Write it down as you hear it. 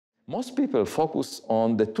Most people focus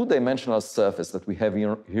on the two-dimensional surface that we have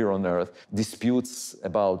here on Earth, disputes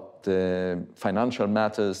about financial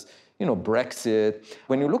matters, Brexit.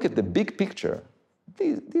 When you look at the big picture,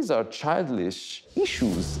 these are childish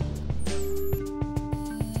issues.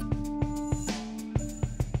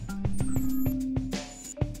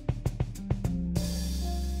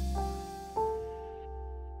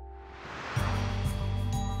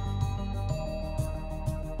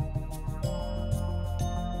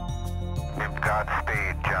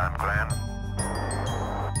 Godspeed, John Glenn.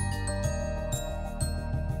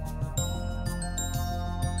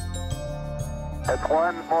 It's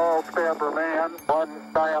one small step for man, one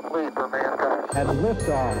giant leap for mankind. And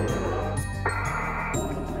liftoff.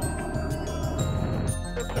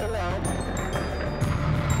 Hello.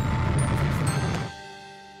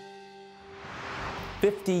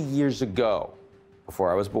 50 years ago,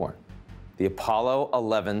 before I was born, the Apollo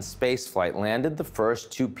 11 spaceflight landed the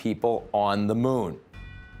first 2 people on the moon.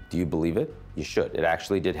 Do you believe it? You should. It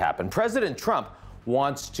actually did happen. President Trump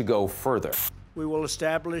wants to go further. We will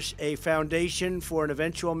establish a foundation for an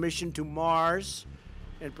eventual mission to Mars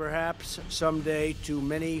and perhaps someday to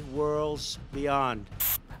many worlds beyond.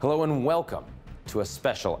 Hello and welcome to a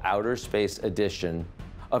special outer space edition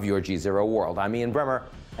of your GZERO World. I'm Ian Bremmer,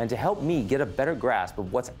 and to help me get a better grasp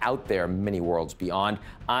of what's out there many worlds beyond,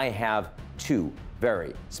 I have 2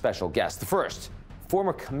 very special guests. The first,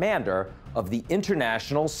 former commander of the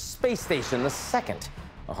International Space Station. The second,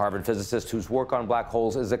 a Harvard physicist whose work on black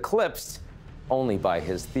holes is eclipsed only by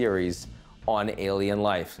his theories on alien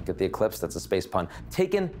life. Get the eclipse? That's a space pun.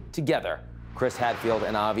 Taken together, Chris Hadfield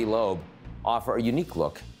and Avi Loeb offer a unique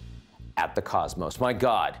look at the cosmos. My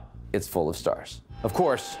God, it's full of stars. Of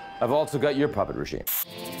course, I've also got your puppet regime.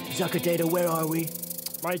 Zucker Data, where are we?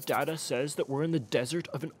 My data says that we're in the desert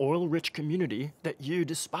of an oil-rich community that you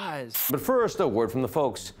despise. But first, a word from the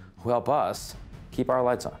folks who help us keep our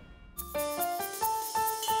lights on.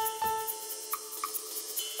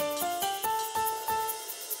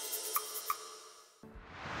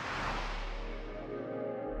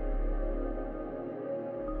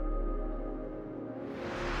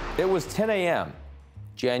 It was 10 a.m.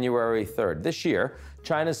 January 3rd. This year,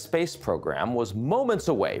 China's space program was moments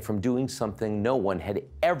away from doing something no one had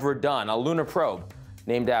ever done. A lunar probe,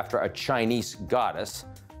 named after a Chinese goddess,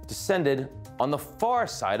 descended on the far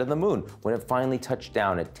side of the moon. When it finally touched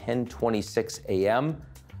down at 10:26 a.m.,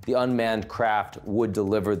 the unmanned craft would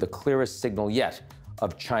deliver the clearest signal yet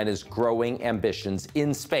of China's growing ambitions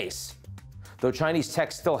in space. Though Chinese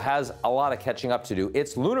tech still has a lot of catching up to do,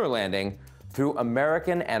 its lunar landing threw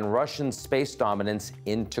American and Russian space dominance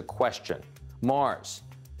into question. Mars,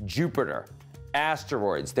 Jupiter,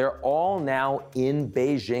 asteroids, they're all now in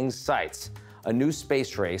Beijing's sights. A new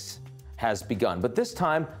space race has begun, but this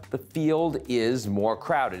time the field is more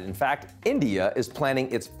crowded. In fact, India is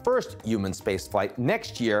planning its first human spaceflight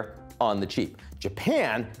next year on the cheap.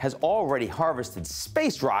 Japan has already harvested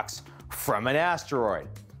space rocks from an asteroid,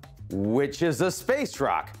 which is a space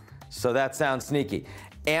rock, so that sounds sneaky.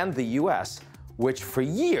 And the US, which for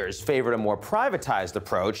years favored a more privatized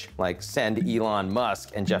approach, like send Elon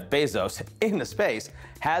Musk and Jeff Bezos into space,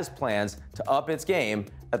 has plans to up its game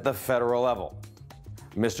at the federal level.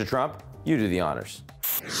 Mr. Trump, you do the honors.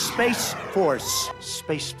 Space Force.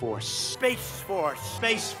 Space Force. Space Force.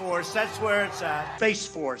 Space Force, that's where it's at. Space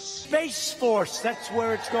Force. Space Force, that's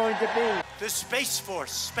where it's going to be. The Space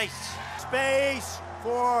Force. Space. Space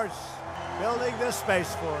Force. Building the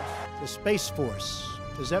Space Force. The Space Force.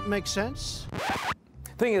 Does that make sense?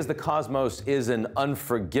 Thing is, the cosmos is an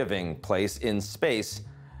unforgiving place. In space,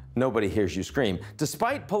 nobody hears you scream.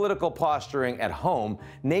 Despite political posturing at home,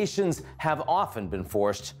 nations have often been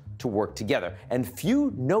forced to work together. And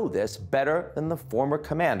few know this better than the former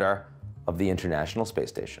commander of the International Space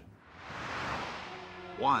Station.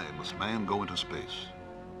 Why must man go into space?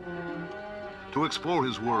 To explore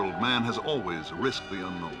his world, man has always risked the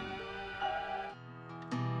unknown.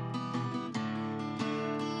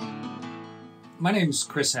 My name's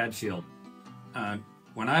Chris Hadfield.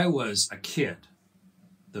 When I was a kid,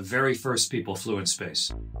 the very first people flew in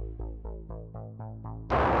space.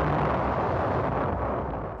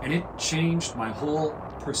 And it changed my whole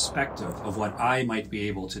perspective of what I might be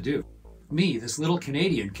able to do. Me, this little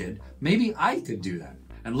Canadian kid, maybe I could do that.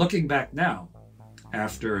 And looking back now,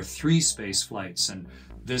 after 3 space flights and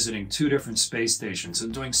visiting 2 different space stations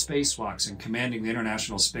and doing spacewalks and commanding the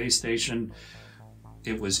International Space Station,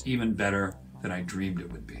 it was even better than I dreamed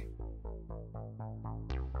it would be.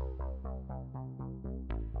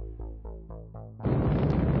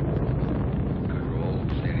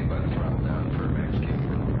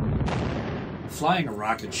 Flying a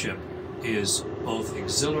rocket ship is both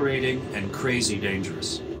exhilarating and crazy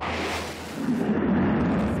dangerous. 3, 2,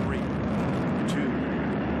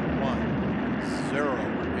 1, 0,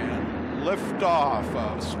 and liftoff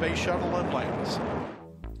of Space Shuttle Atlantis.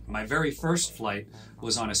 My very first flight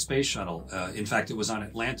was on a space shuttle. In fact, it was on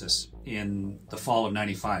Atlantis in the fall of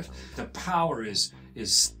 '95. The power is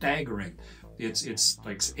staggering. It's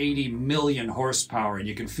like 80 million horsepower, and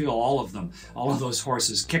you can feel all of them, all of those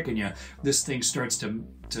horses kicking you. This thing starts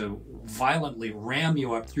to violently ram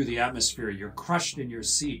you up through the atmosphere. You're crushed in your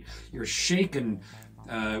seat. You're shaken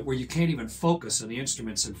where you can't even focus on the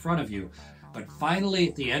instruments in front of you. But finally,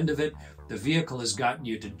 at the end of it, the vehicle has gotten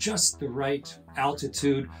you to just the right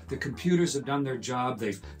altitude. The computers have done their job.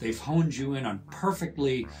 They've honed you in on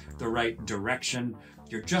perfectly the right direction.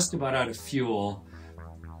 You're just about out of fuel,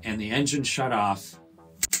 and the engine shut off,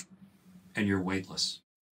 and you're weightless.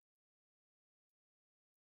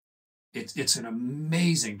 It's an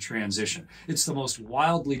amazing transition. It's the most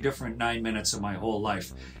wildly different 9 minutes of my whole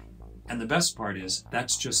life. And the best part is,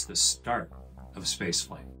 that's just the start of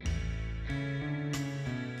spaceflight.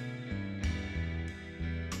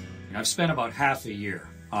 I've spent about half a year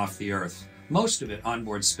off the Earth, most of it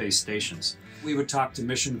onboard space stations. We would talk to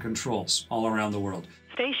mission controls all around the world.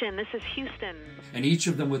 Station, this is Houston. And each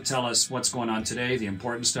of them would tell us what's going on today, the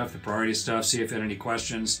important stuff, the priority stuff, see if they had any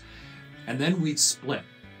questions. And then we'd split.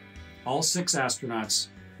 All 6 astronauts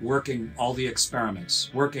working all the experiments,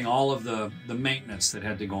 working all of the maintenance that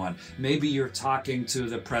had to go on. Maybe you're talking to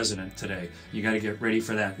the president today. You got to get ready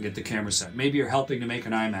for that and get the camera set. Maybe you're helping to make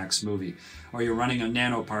an IMAX movie, or you're running a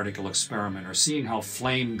nanoparticle experiment, or seeing how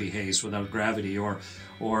flame behaves without gravity, or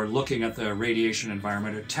looking at the radiation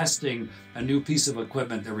environment, or testing a new piece of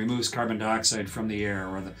equipment that removes carbon dioxide from the air.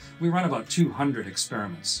 We run about 200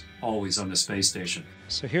 experiments always on the space station.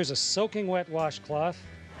 So here's a soaking wet washcloth.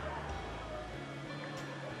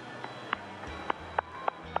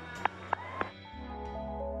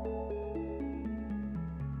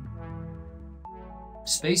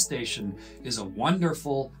 Space station is a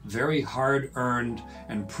wonderful, very hard-earned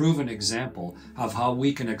and proven example of how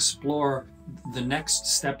we can explore the next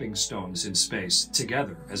stepping stones in space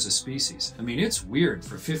together as a species. I mean, it's weird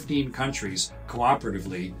for 15 countries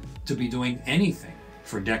cooperatively to be doing anything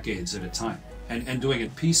for decades at a time, and doing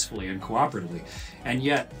it peacefully and cooperatively. And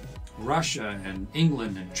yet, Russia and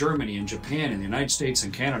England and Germany and Japan and the United States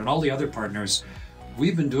and Canada and all the other partners,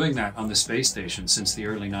 we've been doing that on the space station since the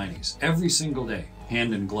early 90s, every single day,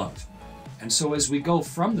 hand in glove. And so as we go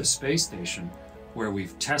from the space station, where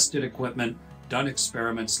we've tested equipment, done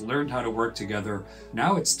experiments, learned how to work together,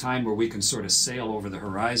 now it's time where we can sort of sail over the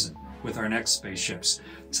horizon with our next spaceships.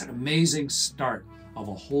 It's an amazing start of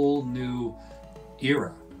a whole new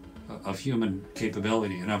era of human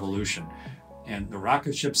capability and evolution. And the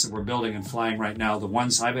rocket ships that we're building and flying right now, the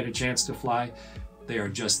ones I've had a chance to fly, they are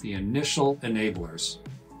just the initial enablers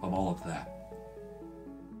of all of that.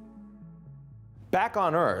 Back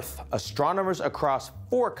on Earth, astronomers across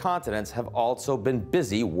 4 continents have also been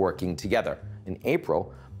busy working together. In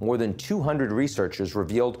April, more than 200 researchers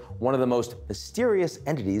revealed one of the most mysterious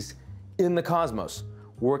entities in the cosmos.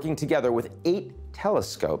 Working together with 8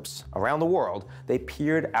 telescopes around the world, they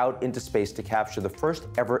peered out into space to capture the first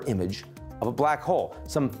ever image of a black hole,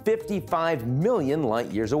 some 55 million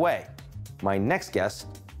light years away. My next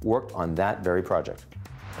guest worked on that very project.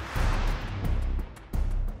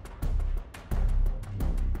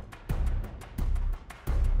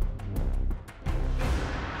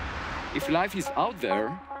 If life is out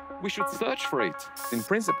there, we should search for it. In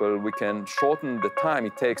principle, we can shorten the time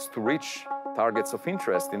it takes to reach targets of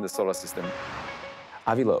interest in the solar system.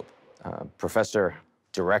 Avi Loeb, professor,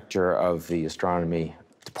 director of the astronomy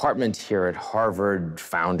department here at Harvard,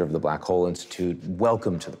 founder of the Black Hole Institute.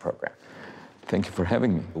 Welcome to the program. Thank you for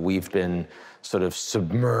having me. We've been sort of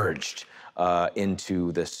submerged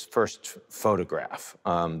into this first photograph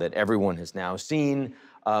that everyone has now seen,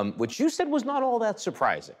 which you said was not all that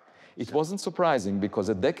surprising. It wasn't surprising because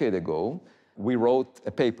a decade ago, we wrote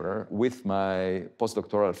a paper with my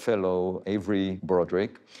postdoctoral fellow, Avery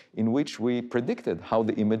Broderick, in which we predicted how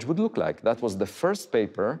the image would look like. That was the first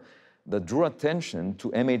paper that drew attention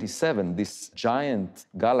to M87, this giant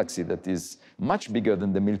galaxy that is much bigger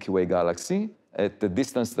than the Milky Way galaxy, at a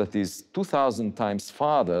distance that is 2,000 times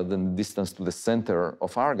farther than the distance to the center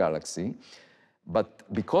of our galaxy. But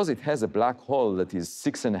because it has a black hole that is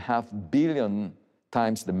 6.5 billion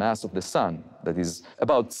times the mass of the sun, that is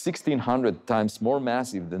about 1,600 times more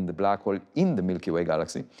massive than the black hole in the Milky Way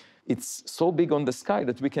galaxy. It's so big on the sky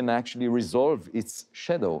that we can actually resolve its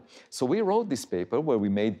shadow. So we wrote this paper where we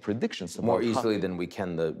made predictions about more easily than we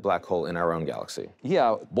can the black hole in our own galaxy.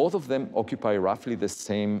 Yeah, both of them occupy roughly the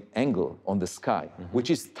same angle on the sky, which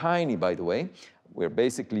is tiny, by the way. We're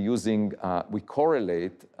basically using, we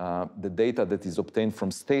correlate the data that is obtained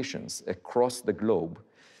from stations across the globe.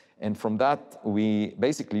 And from that, we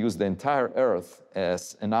basically use the entire Earth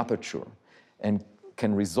as an aperture and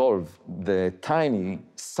can resolve the tiny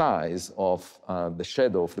size of the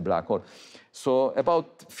shadow of the black hole. So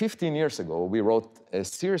about 15 years ago, we wrote a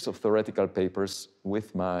series of theoretical papers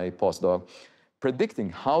with my postdoc predicting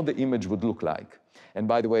how the image would look like. And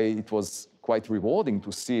by the way, it was quite rewarding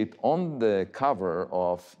to see it on the cover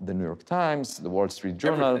of the New York Times, the Wall Street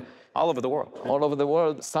Journal. Everything. All over the world. All over the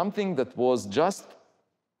world. Something that was just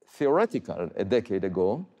theoretical a decade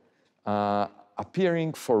ago,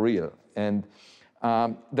 appearing for real. And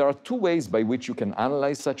there are two ways by which you can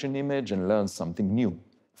analyze such an image and learn something new.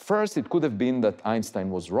 First, it could have been that Einstein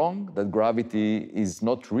was wrong, that gravity is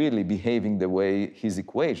not really behaving the way his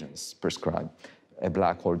equations prescribe a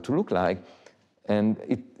black hole to look like. And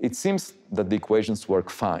it seems that the equations work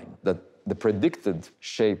fine, that the predicted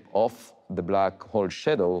shape of the black hole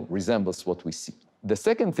shadow resembles what we see. The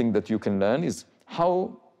second thing that you can learn is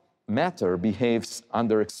how matter behaves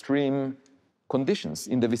under extreme conditions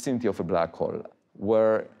in the vicinity of a black hole,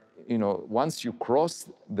 where, once you cross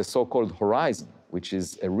the so-called horizon, which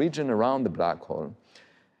is a region around the black hole,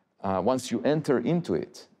 once you enter into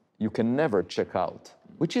it, you can never check out,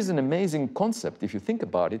 which is an amazing concept if you think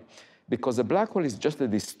about it, because a black hole is just a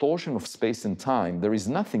distortion of space and time. There is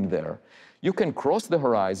nothing there. You can cross the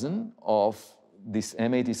horizon of this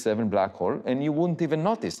M87 black hole, and you wouldn't even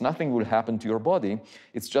notice. Nothing will happen to your body.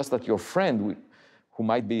 It's just that your friend, who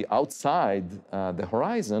might be outside the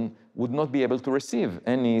horizon, would not be able to receive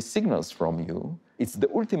any signals from you. It's the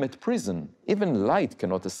ultimate prison. Even light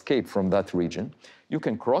cannot escape from that region. You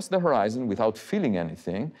can cross the horizon without feeling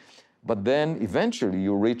anything, but then eventually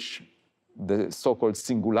you reach the so-called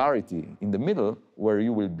singularity in the middle, where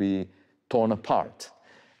you will be torn apart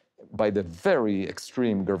by the very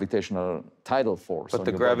extreme gravitational tidal force. But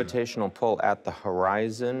the gravitational pull at the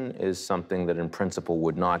horizon is something that in principle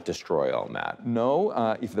would not destroy all matter.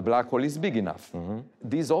 No, if the black hole is big enough.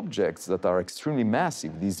 These objects that are extremely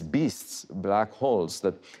massive, these beasts, black holes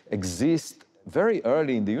that exist very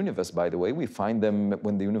early in the universe, by the way, we find them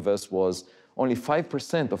when the universe was only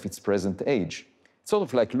 5% of its present age. It's sort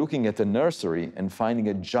of like looking at a nursery and finding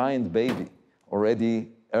a giant baby already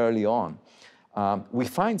early on. We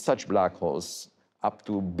find such black holes up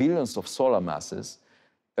to billions of solar masses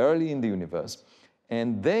early in the universe,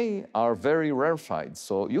 and they are very rarefied.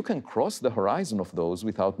 So you can cross the horizon of those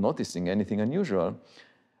without noticing anything unusual.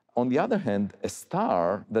 On the other hand, a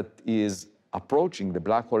star that is approaching the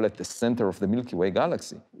black hole at the center of the Milky Way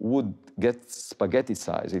galaxy would get spaghetti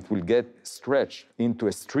size. It will get stretched into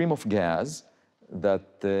a stream of gas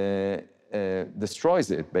that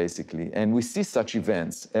destroys it, basically. And we see such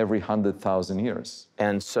events every 100,000 years.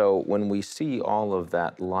 And so when we see all of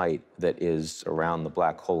that light that is around the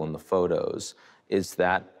black hole in the photos, is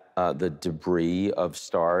that the debris of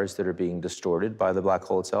stars that are being distorted by the black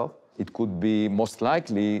hole itself? It could be most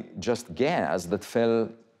likely just gas that fell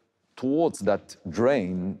towards that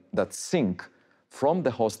drain, that sink from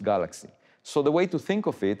the host galaxy. So the way to think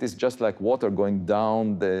of it is just like water going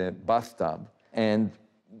down the bathtub, and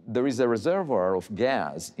there is a reservoir of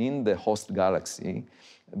gas in the host galaxy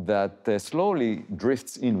that slowly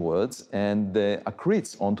drifts inwards and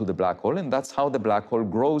accretes onto the black hole, and that's how the black hole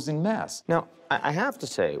grows in mass. Now, I have to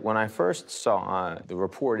say, when I first saw the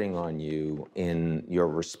reporting on you in your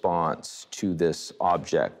response to this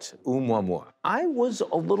object, Oumuamua, I was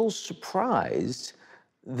a little surprised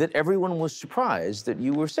that everyone was surprised that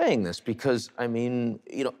you were saying this, because, I mean,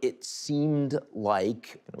 it seemed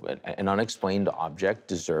like an unexplained object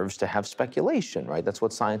deserves to have speculation, right? That's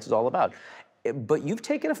what science is all about. But you've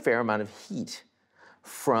taken a fair amount of heat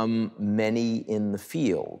from many in the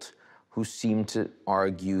field who seem to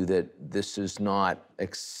argue that this is not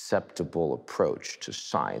acceptable approach to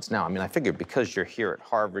science. Now, I mean, I figure because you're here at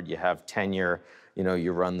Harvard, you have tenure,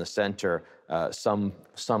 you run the center, some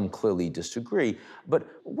clearly disagree. But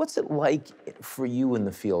what's it like for you in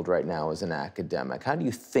the field right now as an academic? How do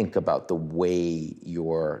you think about the way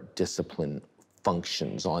your discipline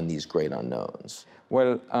functions on these great unknowns?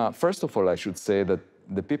 Well, first of all, I should say that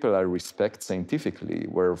the people I respect scientifically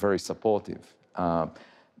were very supportive.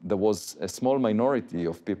 There was a small minority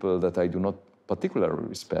of people that I do not particularly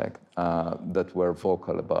respect that were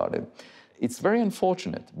vocal about it. It's very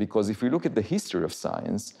unfortunate because if we look at the history of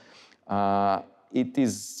science,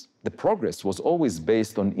 the progress was always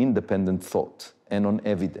based on independent thought and on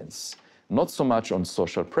evidence, not so much on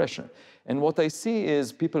social pressure. And what I see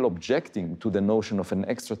is people objecting to the notion of an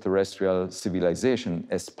extraterrestrial civilization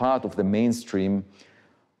as part of the mainstream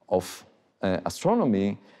of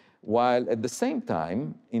astronomy, while at the same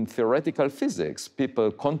time, in theoretical physics,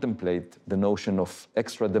 people contemplate the notion of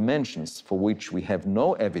extra dimensions for which we have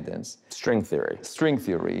no evidence. String theory. String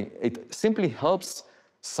theory. It simply helps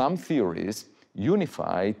some theories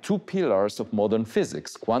unify two pillars of modern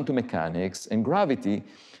physics, quantum mechanics and gravity,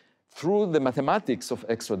 through the mathematics of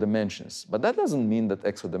extra dimensions. But that doesn't mean that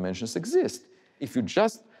extra dimensions exist. If you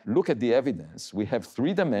just look at the evidence, we have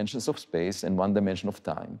 3 dimensions of space and 1 dimension of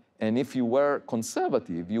time. And if you were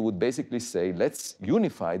conservative, you would basically say, let's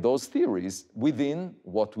unify those theories within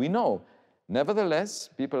what we know. Nevertheless,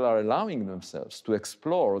 people are allowing themselves to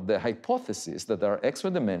explore the hypothesis that there are extra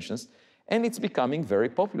dimensions, and it's becoming very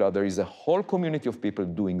popular. There is a whole community of people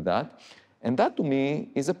doing that. And that, to me,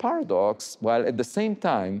 is a paradox, while at the same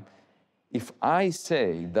time, if I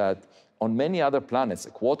say that on many other planets,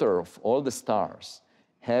 a quarter of all the stars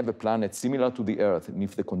have a planet similar to the Earth, and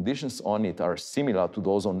if the conditions on it are similar to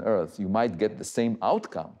those on Earth, you might get the same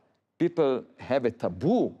outcome. People have a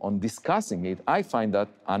taboo on discussing it. I find that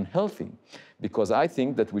unhealthy, because I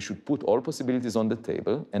think that we should put all possibilities on the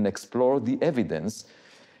table and explore the evidence.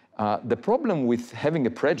 The problem with having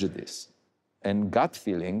a prejudice and gut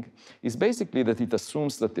feeling is basically that it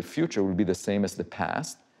assumes that the future will be the same as the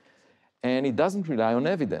past, and it doesn't rely on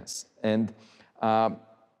evidence. And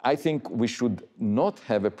I think we should not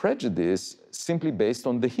have a prejudice simply based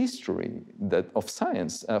on the history of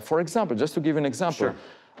science. For example, just to give you an example, Sure.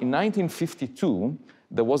 In 1952,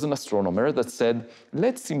 there was an astronomer that said,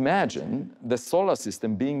 let's imagine the solar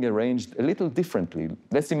system being arranged a little differently.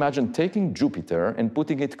 Let's imagine taking Jupiter and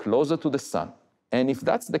putting it closer to the sun. And if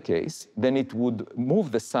that's the case, then it would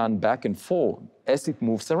move the sun back and forth as it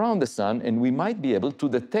moves around the sun, and we might be able to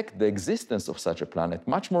detect the existence of such a planet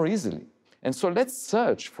much more easily. And so let's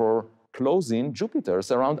search for close-in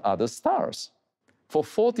Jupiters around other stars. For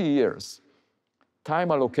 40 years,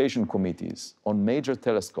 time allocation committees on major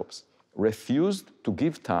telescopes refused to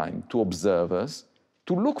give time to observers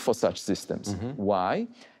to look for such systems. Mm-hmm. Why?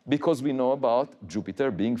 Because we know about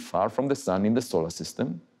Jupiter being far from the sun in the solar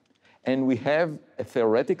system, and we have a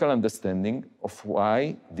theoretical understanding of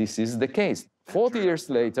why this is the case. 40 years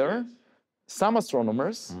later, some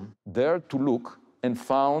astronomers dared to look and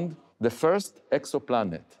found the first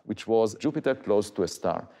exoplanet, which was Jupiter close to a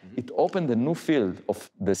star. It opened a new field of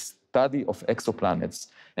the study of exoplanets,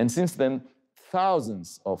 and since then,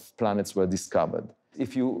 thousands of planets were discovered.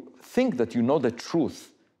 If you think that you know the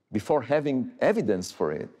truth before having evidence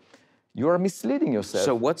for it, you are misleading yourself.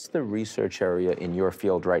 So what's the research area in your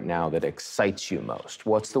field right now that excites you most?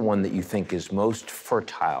 What's the one that you think is most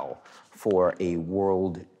fertile for a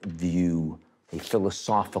world view, a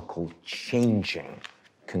philosophical changing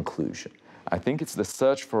conclusion? I think it's the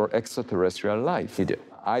search for extraterrestrial life. You do.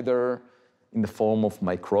 Either in the form of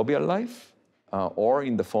microbial life or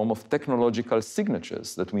in the form of technological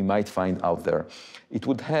signatures that we might find out there. It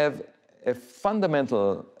would have a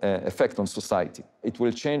fundamental effect on society. It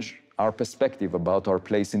will change our perspective about our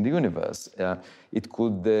place in the universe. It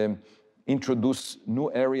could introduce new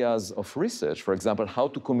areas of research, for example, how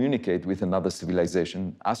to communicate with another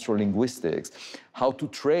civilization, astrolinguistics, how to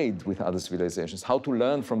trade with other civilizations, how to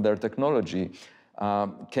learn from their technology.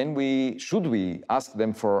 Should we ask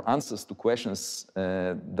them for answers to questions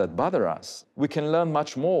that bother us? We can learn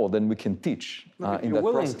much more than we can teach in that process. If you're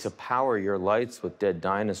willing to power your lights with dead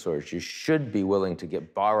dinosaurs, you should be willing to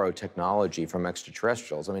borrow technology from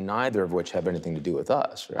extraterrestrials. I mean, neither of which have anything to do with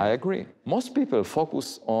us, right? I agree. Most people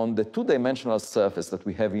focus on the two-dimensional surface that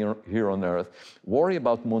we have here on Earth, worry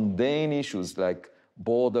about mundane issues like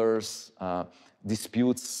borders,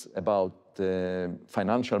 disputes about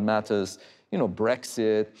financial matters,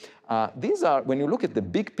 Brexit. These are, when you look at the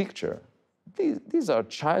big picture, these are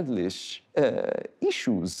childish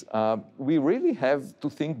issues. We really have to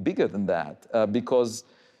think bigger than that because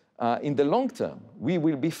in the long term, we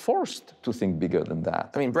will be forced to think bigger than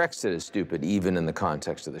that. I mean, Brexit is stupid even in the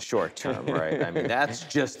context of the short term, right? I mean, that's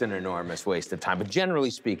just an enormous waste of time. But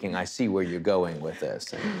generally speaking, I see where you're going with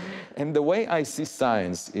this. And the way I see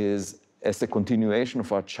science is as a continuation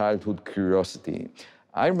of our childhood curiosity.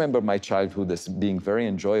 I remember my childhood as being very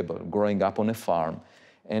enjoyable, growing up on a farm,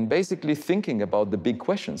 and basically thinking about the big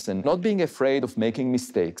questions and not being afraid of making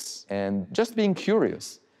mistakes and just being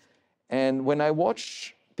curious. And when I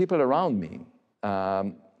watch people around me,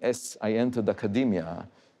 as I entered academia,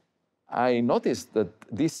 I noticed that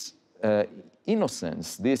this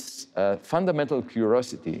innocence, this fundamental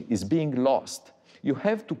curiosity is being lost. You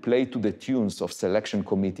have to play to the tunes of selection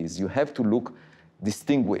committees. You have to look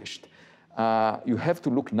distinguished. You have to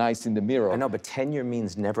look nice in the mirror. I know, but tenure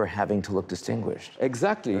means never having to look distinguished.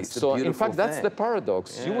 Exactly. So, in fact, that's the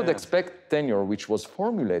paradox. Yeah. You would expect tenure, which was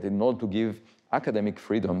formulated in order to give academic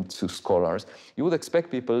freedom to scholars, you would expect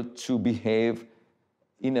people to behave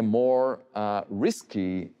in a more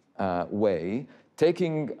risky way,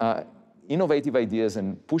 taking innovative ideas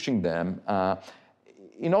and pushing them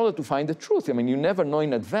in order to find the truth. I mean, you never know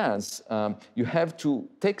in advance. You have to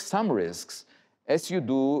take some risks, as you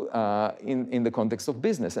do in the context of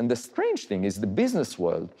business. And the strange thing is the business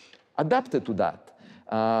world adapted to that.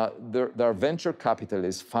 There are venture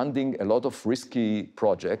capitalists funding a lot of risky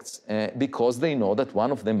projects because they know that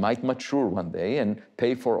one of them might mature one day and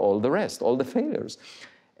pay for all the rest, all the failures.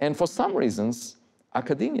 And for some reasons,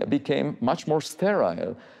 academia became much more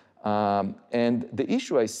sterile. And the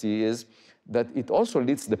issue I see is that it also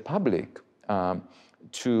leads the public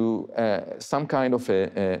to some kind of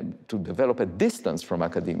to develop a distance from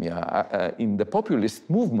academia. In the populist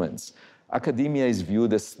movements, academia is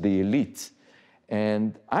viewed as the elite.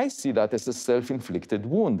 And I see that as a self-inflicted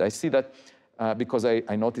wound. I see that because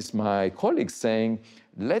I notice my colleagues saying,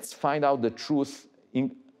 let's find out the truth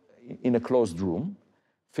in a closed room,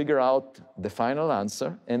 figure out the final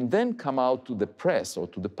answer, and then come out to the press or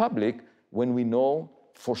to the public when we know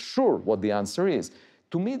for sure what the answer is.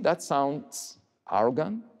 To me, that sounds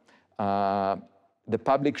arrogant. The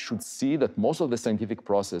public should see that most of the scientific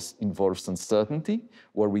process involves uncertainty,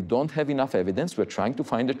 where we don't have enough evidence, we're trying to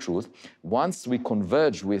find the truth. Once we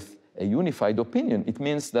converge with a unified opinion, it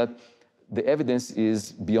means that the evidence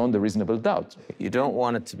is beyond a reasonable doubt. You don't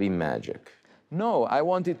want it to be magic. No, I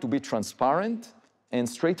want it to be transparent and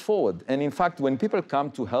straightforward. And in fact, when people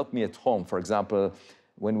come to help me at home, for example,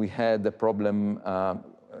 when we had the problem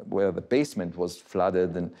where the basement was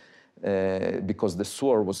flooded and because the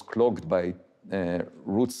sewer was clogged by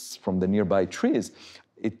roots from the nearby trees,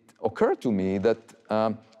 it occurred to me that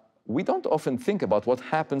we don't often think about what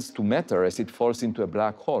happens to matter as it falls into a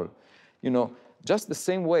black hole. You know, just the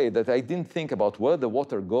same way that I didn't think about where the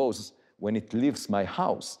water goes when it leaves my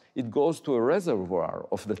house. It goes to a reservoir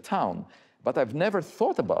of the town. But I've never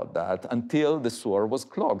thought about that until the sewer was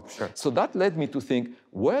clogged. Sure. So that led me to think,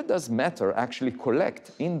 where does matter actually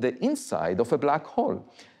collect in the inside of a black hole?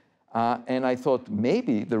 And I thought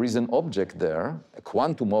maybe there is an object there, a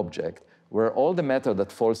quantum object, where all the matter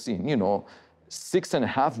that falls in,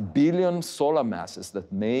 6.5 billion solar masses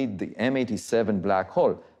that made the M87 black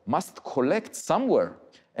hole must collect somewhere.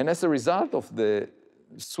 And as a result of the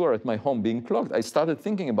sewer at my home being clogged, I started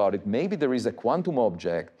thinking about it. Maybe there is a quantum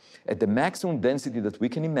object at the maximum density that we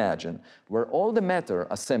can imagine, where all the matter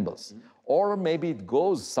assembles. Or maybe it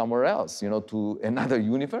goes somewhere else, to another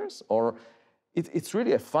universe, or it's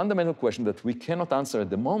really a fundamental question that we cannot answer at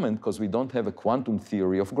the moment because we don't have a quantum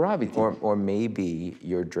theory of gravity. Or maybe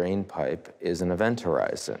your drain pipe is an event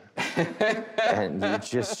horizon. And you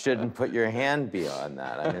just shouldn't put your hand beyond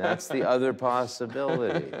that. I mean, that's the other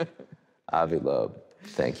possibility. Avi Loeb,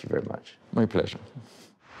 thank you very much. My pleasure.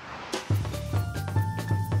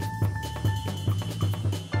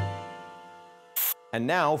 And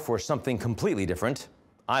now for something completely different,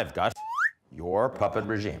 I've got your puppet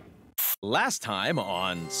regime. Last time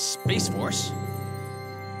on Space Force,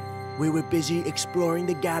 we were busy exploring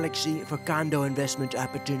the galaxy for condo investment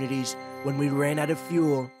opportunities when we ran out of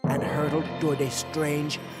fuel and hurtled toward a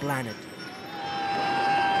strange planet.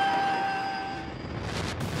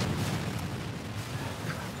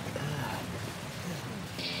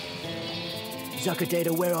 Zucker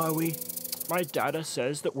Data, where are we? My data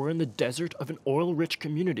says that we're in the desert of an oil-rich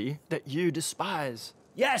community that you despise.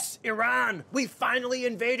 Yes, Iran! We finally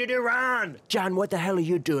invaded Iran! John, what the hell are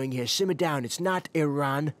you doing here? Simmer down, it's not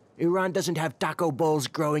Iran. Iran doesn't have taco bowls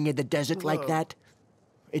growing in the desert like that.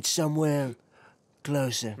 It's somewhere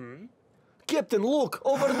closer. Captain, look,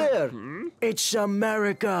 over there! It's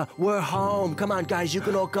America! We're home! Come on, guys, you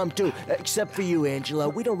can all come too. Except for you, Angela.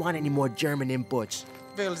 We don't want any more German inputs.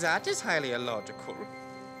 Well, that is highly illogical.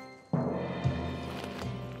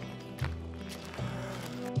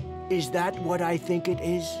 Is that what I think it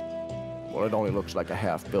is? Well, it only looks like a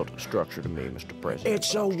half-built structure to me, Mr. President.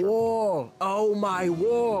 It's a wall! Oh, my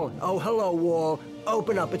wall! Oh, hello, wall.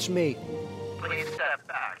 Open up, it's me. Please step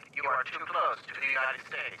back. You are too close to the United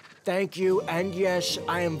States. Thank you, and yes,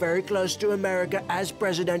 I am very close to America as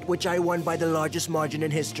president, which I won by the largest margin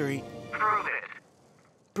in history. Prove it.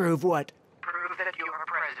 Prove what? Prove that you are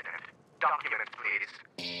president. Documents, please.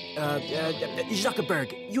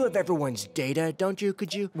 Zuckerberg, you have everyone's data, don't you?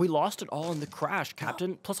 Could you? We lost it all in the crash,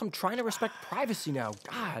 Captain. Plus, I'm trying to respect privacy now.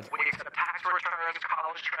 God. We accept tax returns,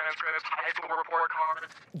 college transcripts, high school report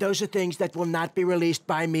cards. Those are things that will not be released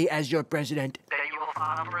by me as your president. Then you will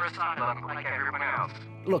file for asylum like everyone else.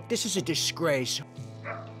 Look, this is a disgrace.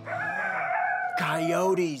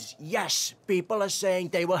 Coyotes. Yes, people are saying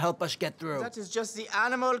they will help us get through. That is just the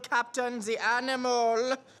animal, Captain, the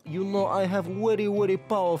animal. You know, I have very, very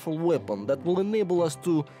powerful weapon that will enable us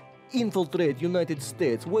to infiltrate United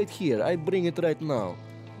States. Wait here, I bring it right now.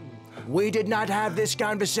 We did not have this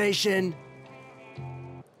conversation.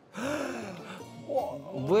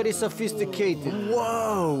 Very sophisticated.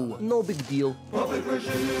 Whoa! No big deal.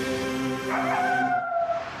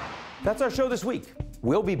 That's our show this week.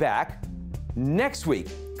 We'll be back next week,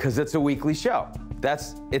 because it's a weekly show.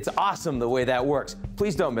 It's awesome the way that works.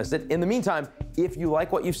 Please don't miss it. In the meantime, if you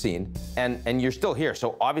like what you've seen, and you're still here,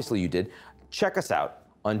 so obviously you did, check us out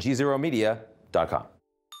on GZEROmedia.com.